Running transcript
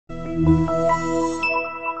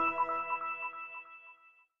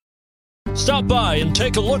Stop by and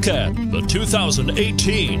take a look at the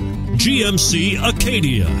 2018 GMC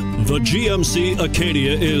Acadia. The GMC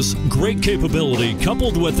Acadia is great capability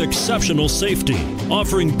coupled with exceptional safety,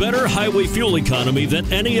 offering better highway fuel economy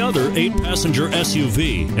than any other 8-passenger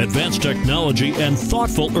SUV. Advanced technology and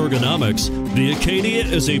thoughtful ergonomics, the Acadia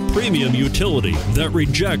is a premium utility that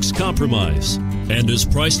rejects compromise and is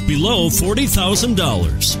priced below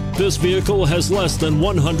 $40,000. This vehicle has less than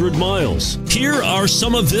 100 miles. Here are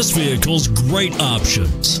some of this vehicle's great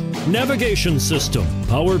options: navigation system,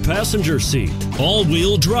 power passenger seat,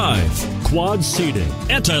 all-wheel drive, quad seating,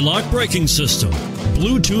 anti-lock braking system,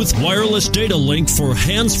 Bluetooth wireless data link for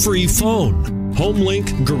hands-free phone,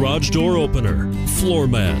 HomeLink garage door opener, floor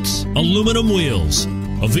mats, aluminum wheels.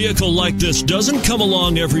 A vehicle like this doesn't come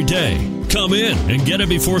along every day. Come in and get it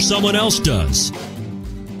before someone else does.